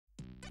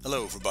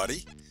Hello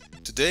everybody.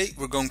 Today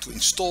we're going to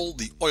install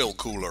the oil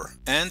cooler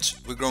and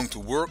we're going to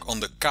work on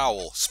the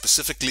cowl,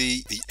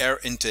 specifically the air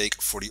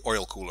intake for the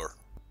oil cooler.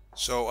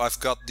 So I've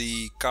got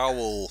the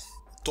cowl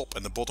top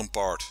and the bottom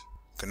part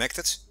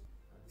connected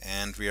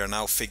and we are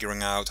now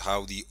figuring out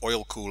how the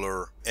oil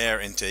cooler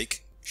air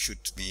intake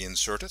should be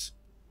inserted.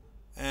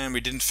 And we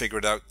didn't figure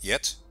it out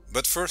yet,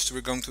 but first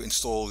we're going to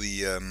install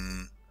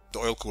the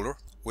oil cooler,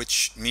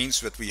 which means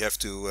that we have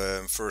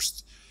to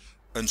first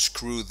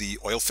unscrew the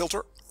oil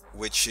filter,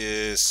 which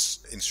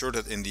is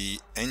inserted in the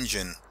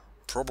engine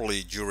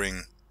probably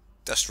during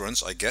test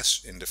runs, I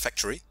guess, in the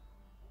factory.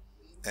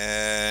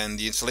 And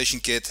the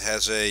installation kit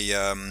has a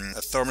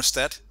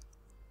thermostat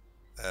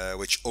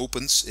which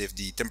opens if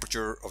the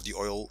temperature of the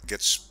oil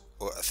gets,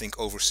 I think,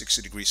 over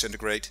 60 degrees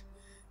centigrade,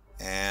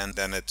 and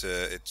then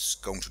it's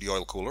going to the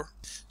oil cooler.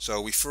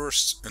 So we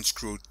first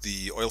unscrewed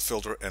the oil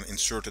filter and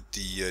inserted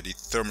the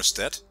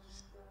thermostat,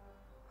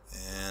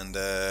 and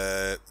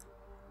the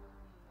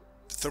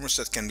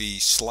thermostat can be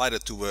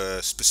slided to a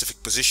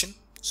specific position,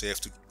 so you have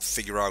to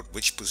figure out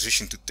which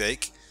position to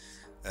take.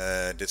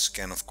 This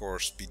can of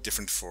course be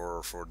different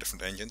for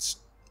different engines.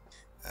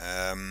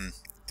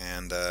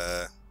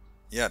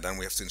 Yeah, then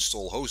we have to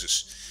install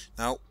hoses.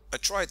 Now I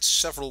tried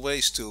several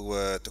ways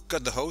to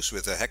cut the hose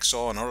with a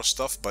hacksaw and other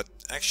stuff, but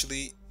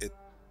actually it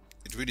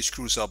really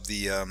screws up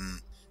the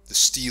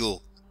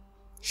steel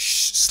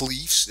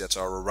sleeves that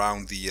are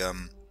around the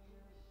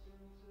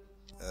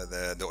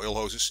oil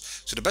hoses.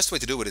 So the best way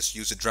to do it is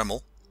use a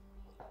Dremel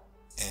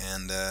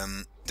and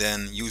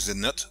then use the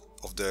nut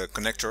of the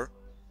connector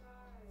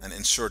and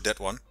insert that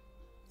one,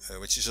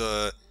 which is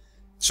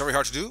it's very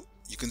hard to do.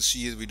 You can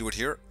see it, we do it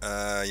here.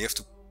 You have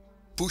to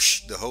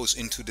push the hose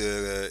into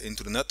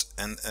the nut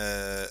and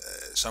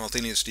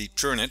simultaneously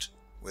turn it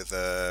with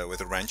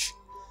a wrench.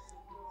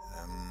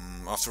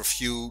 After a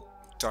few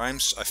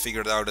times I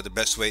figured out that the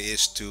best way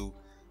is to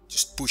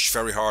just push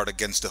very hard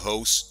against the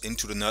hose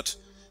into the nut,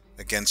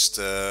 against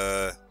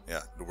the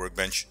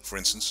workbench, for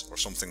instance, or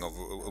something of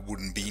a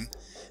wooden beam,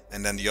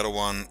 and then the other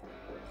one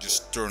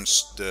just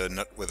turns the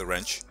nut with a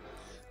wrench.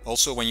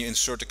 Also, when you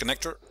insert the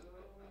connector,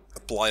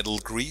 apply a little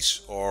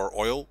grease or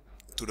oil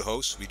to the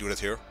hose. We do that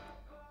here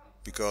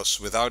because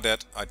without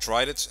that, I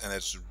tried it and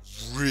it's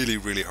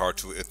really hard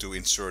to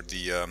insert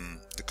the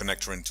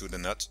connector into the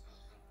nut.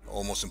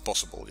 Almost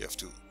impossible. You have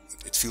to.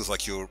 It feels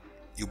like you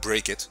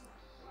break it,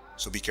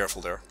 so be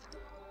careful there.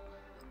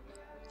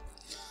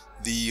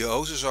 The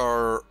hoses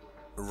are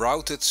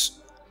routed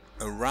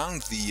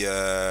around the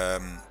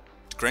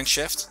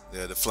crankshaft,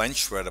 the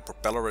flange where the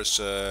propeller is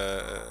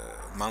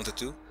mounted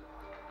to.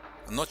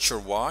 I'm not sure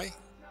why.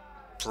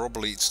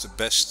 Probably it's the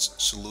best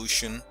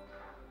solution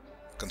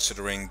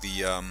considering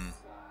the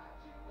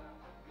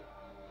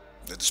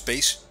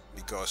space,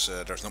 because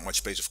there's not much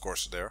space, of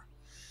course, there.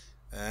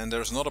 And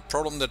there's another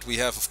problem that we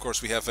have. Of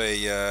course, we have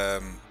a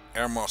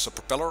Airmaster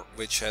propeller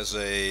which has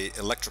a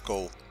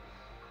electrical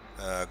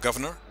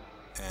governor.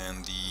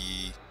 And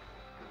the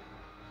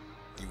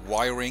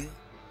wiring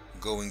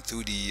going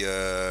through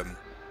the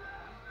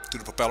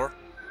propeller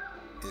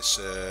is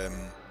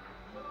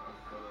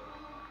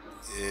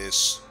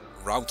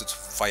routed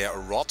via a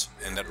rod,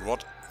 and that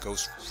rod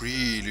goes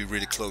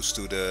really close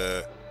to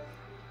the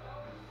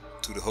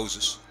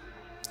hoses,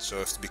 so you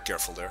have to be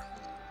careful there.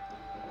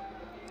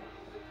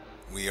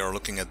 We are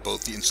looking at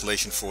both the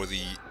installation for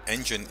the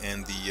engine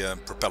and the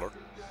propeller.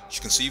 As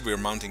you can see, we're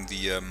mounting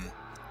the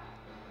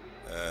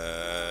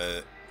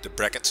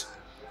bracket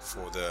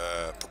for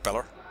the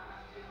propeller,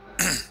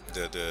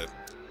 the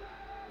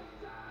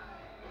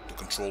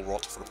control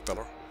rod for the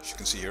propeller, as you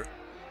can see here.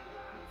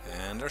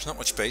 And there's not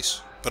much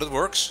space, but it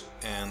works.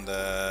 And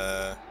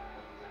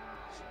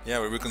yeah,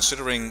 we were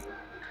considering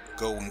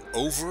going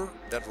over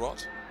that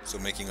rod, so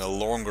making a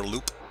longer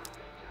loop,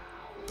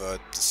 but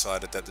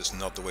decided that is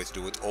not the way to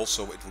do it.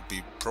 Also, it would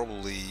be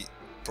probably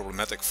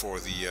problematic for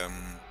the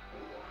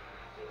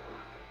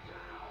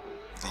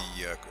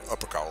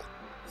upper cowl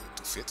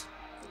to fit.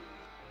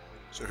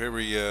 So here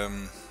we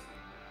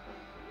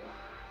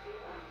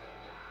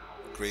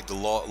create the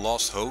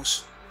last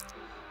hose,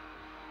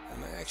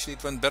 and actually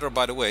it went better,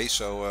 by the way.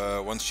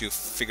 So once you've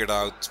figured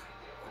out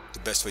the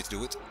best way to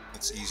do it,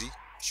 it's easy.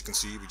 As you can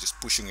see, we're just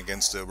pushing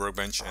against the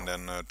workbench and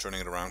then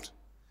turning it around.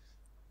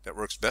 That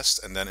works best.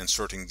 And then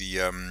inserting the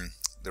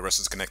rest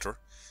of the connector.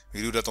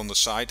 We do that on the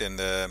side and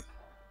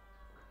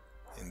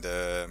in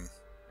the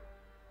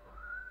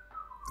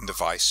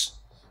vise,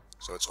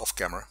 so it's off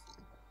camera.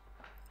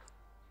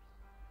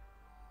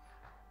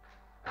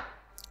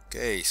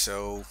 Okay,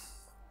 so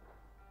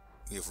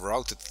we've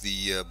routed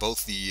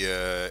both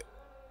the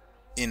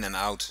in and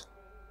out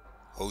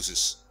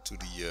hoses to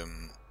the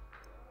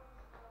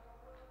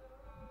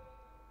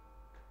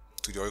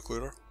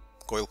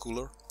coil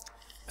cooler,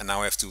 and now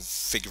I have to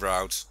figure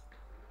out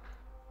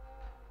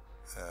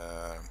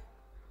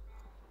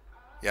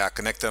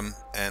connect them,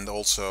 and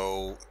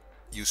also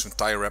use some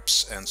tie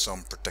wraps and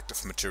some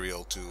protective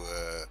material to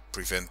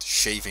prevent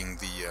shaving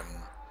the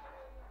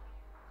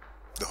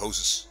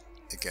hoses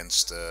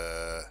against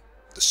the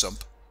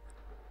sump.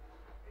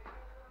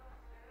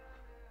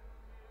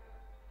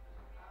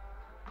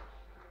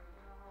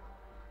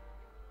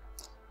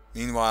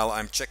 Meanwhile,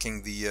 I'm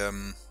checking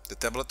the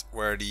tablet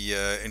where the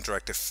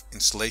interactive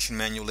installation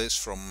manual is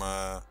from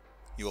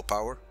UL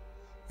Power,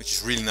 which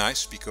is really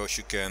nice because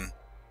you can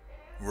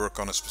work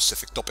on a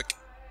specific topic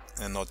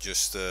and not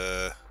just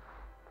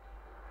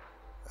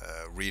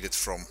read it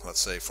from, let's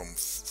say, from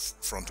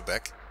front to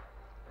back.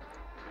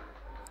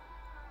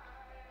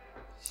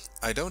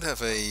 I don't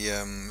have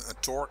a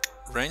torque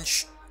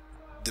wrench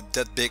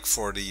that big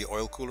for the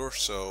oil cooler,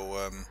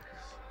 so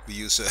we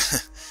use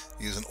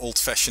use an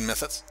old-fashioned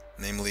method,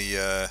 namely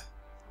a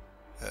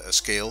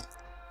scale,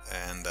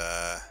 and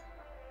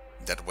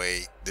that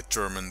way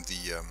determine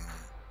the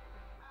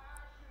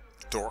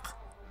torque.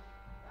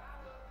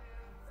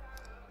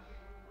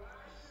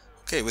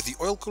 Okay, with the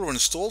oil cooler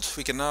installed,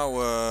 we can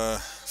now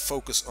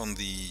focus on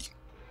the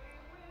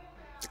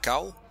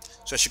cowl.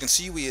 So as you can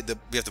see, we have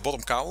the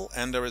bottom cowl,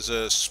 and there is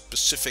a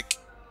specific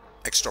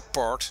extra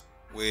part,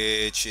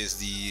 which is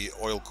the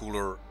oil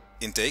cooler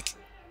intake,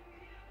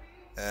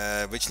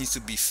 which needs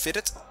to be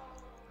fitted,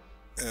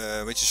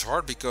 which is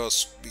hard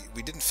because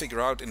we didn't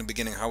figure out in the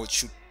beginning how it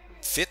should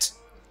fit,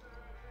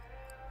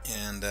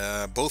 and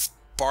both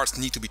parts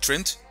need to be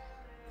trimmed,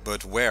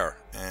 but where?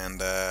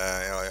 And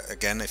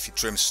again, if you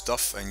trim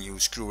stuff and you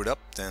screw it up,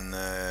 then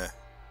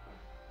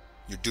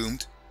you're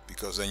doomed,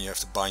 because then you have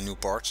to buy new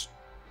parts.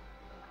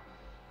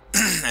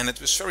 And it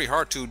was very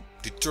hard to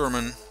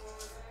determine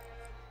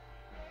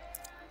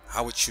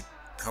how it should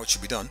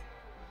be done.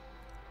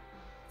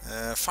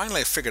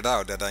 Finally I figured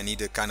out that I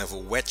need a kind of a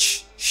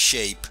wedge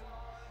shape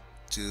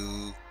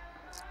to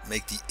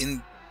make the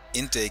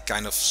intake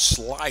kind of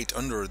slide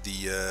under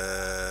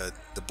the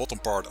bottom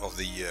part of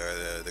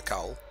the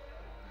cowl.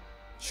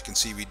 As you can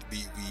see, we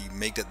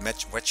make that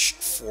wedge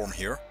form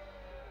here,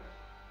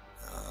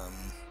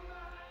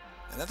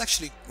 and that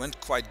actually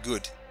went quite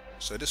good.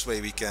 So this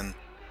way we can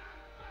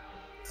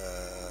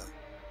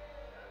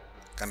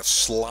kind of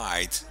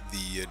slide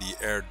the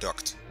air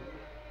duct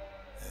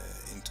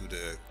into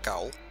the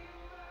cowl,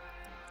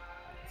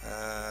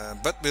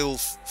 but we'll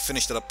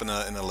finish that up in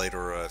a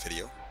later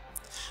video.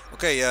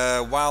 Okay,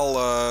 while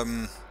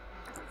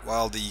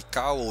the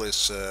cowl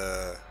is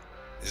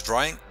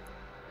drying,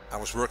 I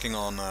was working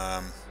on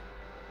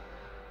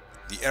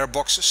the air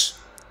boxes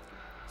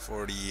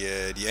for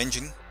the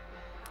engine,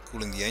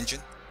 cooling the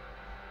engine,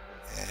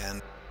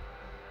 and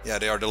yeah,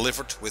 they are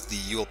delivered with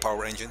the UL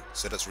Power engine,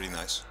 so that's really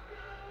nice.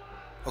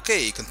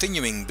 Okay,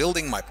 continuing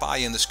building my pie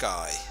in the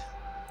sky.